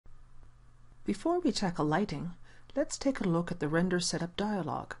Before we tackle lighting, let's take a look at the Render Setup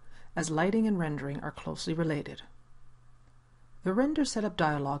dialog, as lighting and rendering are closely related. The Render Setup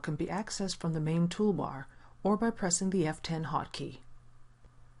dialog can be accessed from the main toolbar or by pressing the F10 hotkey.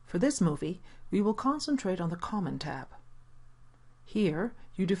 For this movie, we will concentrate on the Common tab. Here,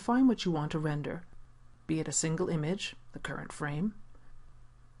 you define what you want to render, be it a single image, the current frame,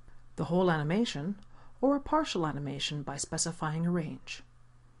 the whole animation, or a partial animation by specifying a range.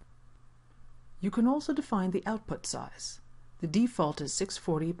 You can also define the output size. The default is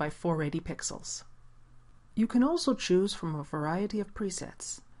 640 by 480 pixels. You can also choose from a variety of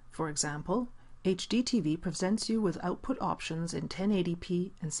presets. For example, HDTV presents you with output options in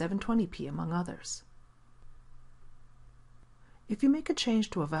 1080p and 720p among others. If you make a change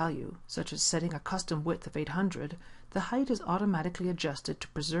to a value, such as setting a custom width of 800, the height is automatically adjusted to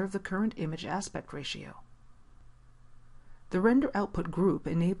preserve the current image aspect ratio. The Render Output group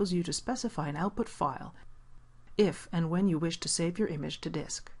enables you to specify an output file if and when you wish to save your image to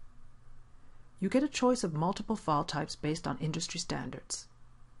disk. You get a choice of multiple file types based on industry standards.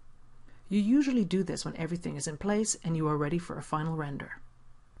 You usually do this when everything is in place and you are ready for a final render.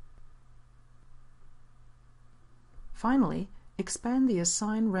 Finally, expand the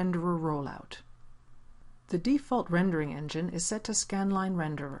Assign Renderer rollout. The default rendering engine is set to Scanline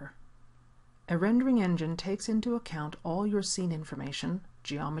Renderer. A rendering engine takes into account all your scene information,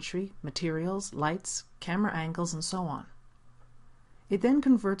 geometry, materials, lights, camera angles, and so on. It then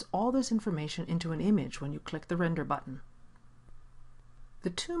converts all this information into an image when you click the Render button. The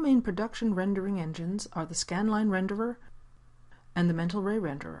two main production rendering engines are the Scanline Renderer and the Mental Ray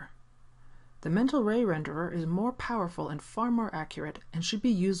Renderer. The Mental Ray Renderer is more powerful and far more accurate and should be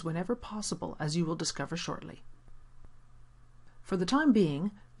used whenever possible, as you will discover shortly. For the time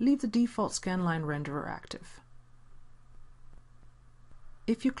being, leave the default Scanline Renderer active.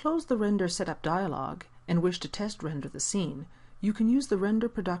 If you close the Render Setup dialog and wish to test render the scene, you can use the Render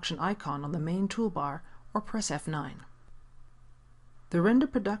Production icon on the main toolbar or press F9. The Render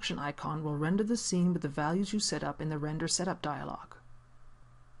Production icon will render the scene with the values you set up in the Render Setup dialog.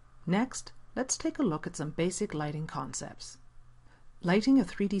 Next, let's take a look at some basic lighting concepts. Lighting a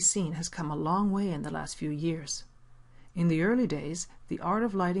 3D scene has come a long way in the last few years. In the early days, the art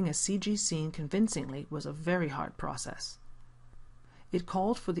of lighting a CG scene convincingly was a very hard process. It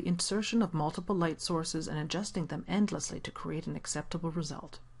called for the insertion of multiple light sources and adjusting them endlessly to create an acceptable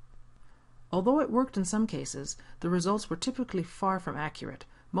result. Although it worked in some cases, the results were typically far from accurate,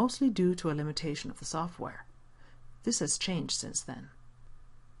 mostly due to a limitation of the software. This has changed since then.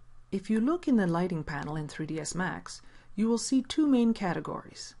 If you look in the lighting panel in 3ds Max, you will see two main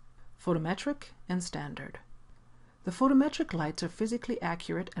categories: photometric and standard. The photometric lights are physically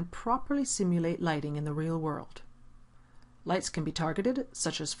accurate and properly simulate lighting in the real world. Lights can be targeted,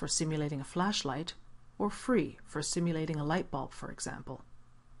 such as for simulating a flashlight, or free for simulating a light bulb, for example.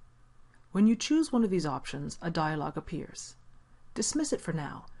 When you choose one of these options, a dialog appears. Dismiss it for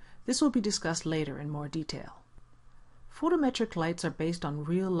now. This will be discussed later in more detail. Photometric lights are based on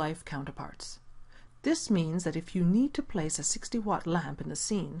real-life counterparts. This means that if you need to place a 60-watt lamp in the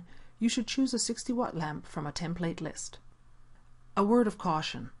scene, you should choose a 60-watt lamp from a template list. A word of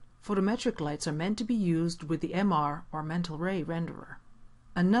caution: photometric lights are meant to be used with the MR or Mental Ray Renderer.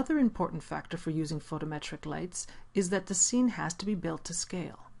 Another important factor for using photometric lights is that the scene has to be built to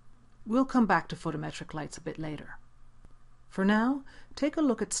scale. We'll come back to photometric lights a bit later. For now, take a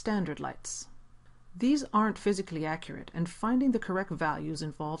look at standard lights. These aren't physically accurate, and finding the correct values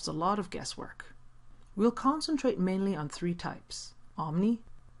involves a lot of guesswork. We'll concentrate mainly on three types: Omni,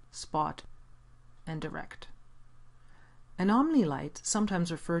 Spot, and Direct. An Omni light, sometimes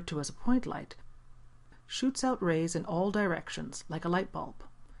referred to as a point light, shoots out rays in all directions like a light bulb.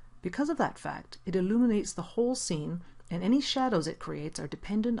 Because of that fact, it illuminates the whole scene, and any shadows it creates are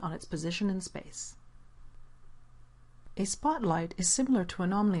dependent on its position in space. A spotlight is similar to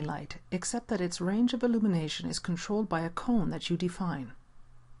an Omni light, except that its range of illumination is controlled by a cone that you define.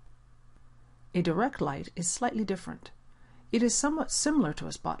 A direct light is slightly different. It is somewhat similar to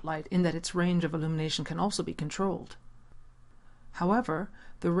a spotlight in that its range of illumination can also be controlled. However,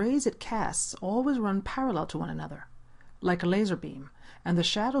 the rays it casts always run parallel to one another, like a laser beam, and the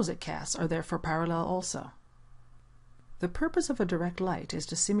shadows it casts are therefore parallel also. The purpose of a direct light is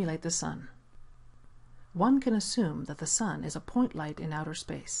to simulate the sun. One can assume that the sun is a point light in outer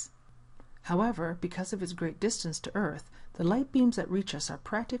space. However, because of its great distance to Earth, the light beams that reach us are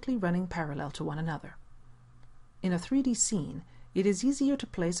practically running parallel to one another. In a 3D scene, it is easier to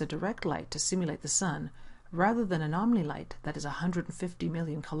place a direct light to simulate the sun rather than an Omni light that is 150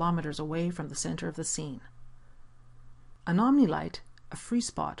 million kilometers away from the center of the scene. An Omni light, a free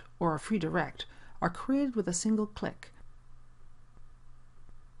spot, or a free direct are created with a single click.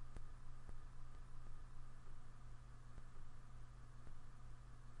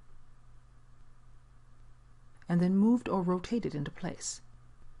 And then moved or rotated into place.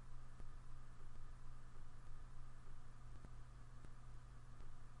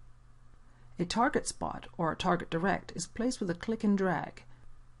 A target spot or a target direct is placed with a click and drag,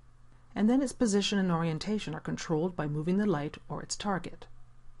 and then its position and orientation are controlled by moving the light or its target.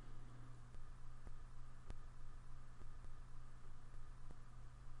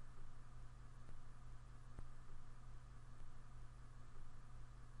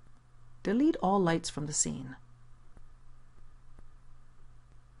 Delete all lights from the scene.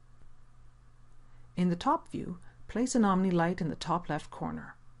 In the top view, place an Omni light in the top left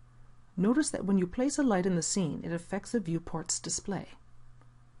corner. Notice that when you place a light in the scene, it affects the viewport's display.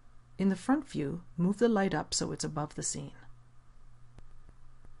 In the front view, move the light up so it's above the scene.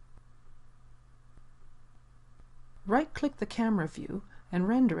 Right-click the camera view and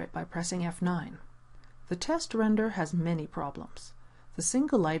render it by pressing F9. The test render has many problems. The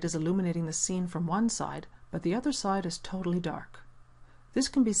single light is illuminating the scene from one side, but the other side is totally dark. This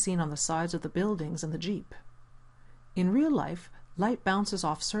can be seen on the sides of the buildings and the Jeep. In real life, light bounces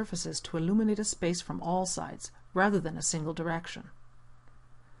off surfaces to illuminate a space from all sides, rather than a single direction.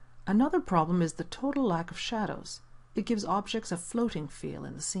 Another problem is the total lack of shadows. It gives objects a floating feel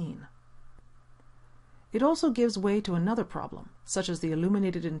in the scene. It also gives way to another problem, such as the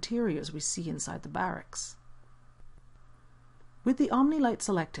illuminated interiors we see inside the barracks. With the Omni light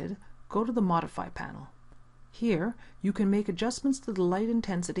selected, go to the Modify panel. Here, you can make adjustments to the light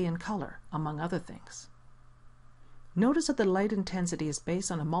intensity and color, among other things. Notice that the light intensity is based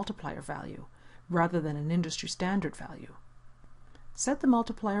on a multiplier value, rather than an industry standard value. Set the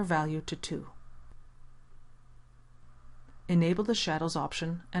multiplier value to 2. Enable the Shadows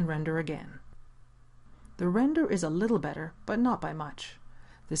option and render again. The render is a little better, but not by much.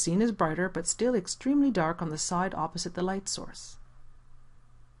 The scene is brighter, but still extremely dark on the side opposite the light source.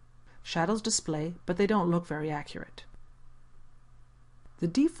 Shadows display, but they don't look very accurate. The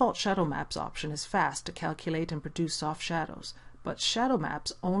default Shadow Maps option is fast to calculate and produce soft shadows, but Shadow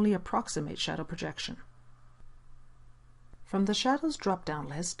Maps only approximate shadow projection. From the Shadows drop-down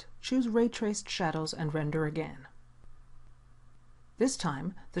list, choose Ray Traced Shadows and render again. This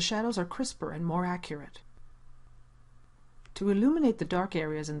time, the shadows are crisper and more accurate. To illuminate the dark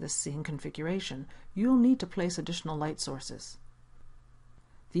areas in this scene configuration, you'll need to place additional light sources.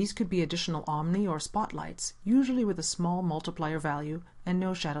 These could be additional Omni or spotlights, usually with a small multiplier value and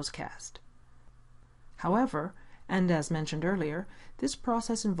no shadows cast. However, and as mentioned earlier, this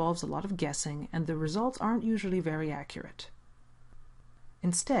process involves a lot of guessing and the results aren't usually very accurate.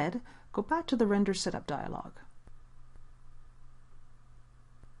 Instead, go back to the Render Setup dialog.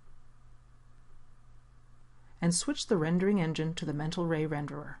 And switch the rendering engine to the Mental Ray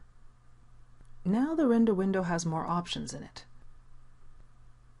Renderer. Now the render window has more options in it.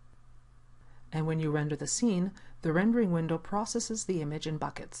 And when you render the scene, the rendering window processes the image in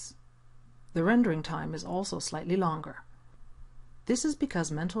buckets. The rendering time is also slightly longer. This is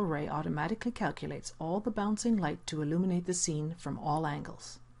because Mental Ray automatically calculates all the bouncing light to illuminate the scene from all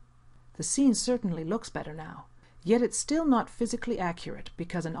angles. The scene certainly looks better now, yet it's still not physically accurate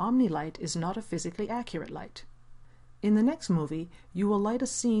because an Omni light is not a physically accurate light. In the next movie, you will light a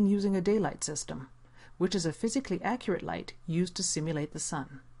scene using a daylight system, which is a physically accurate light used to simulate the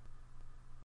sun.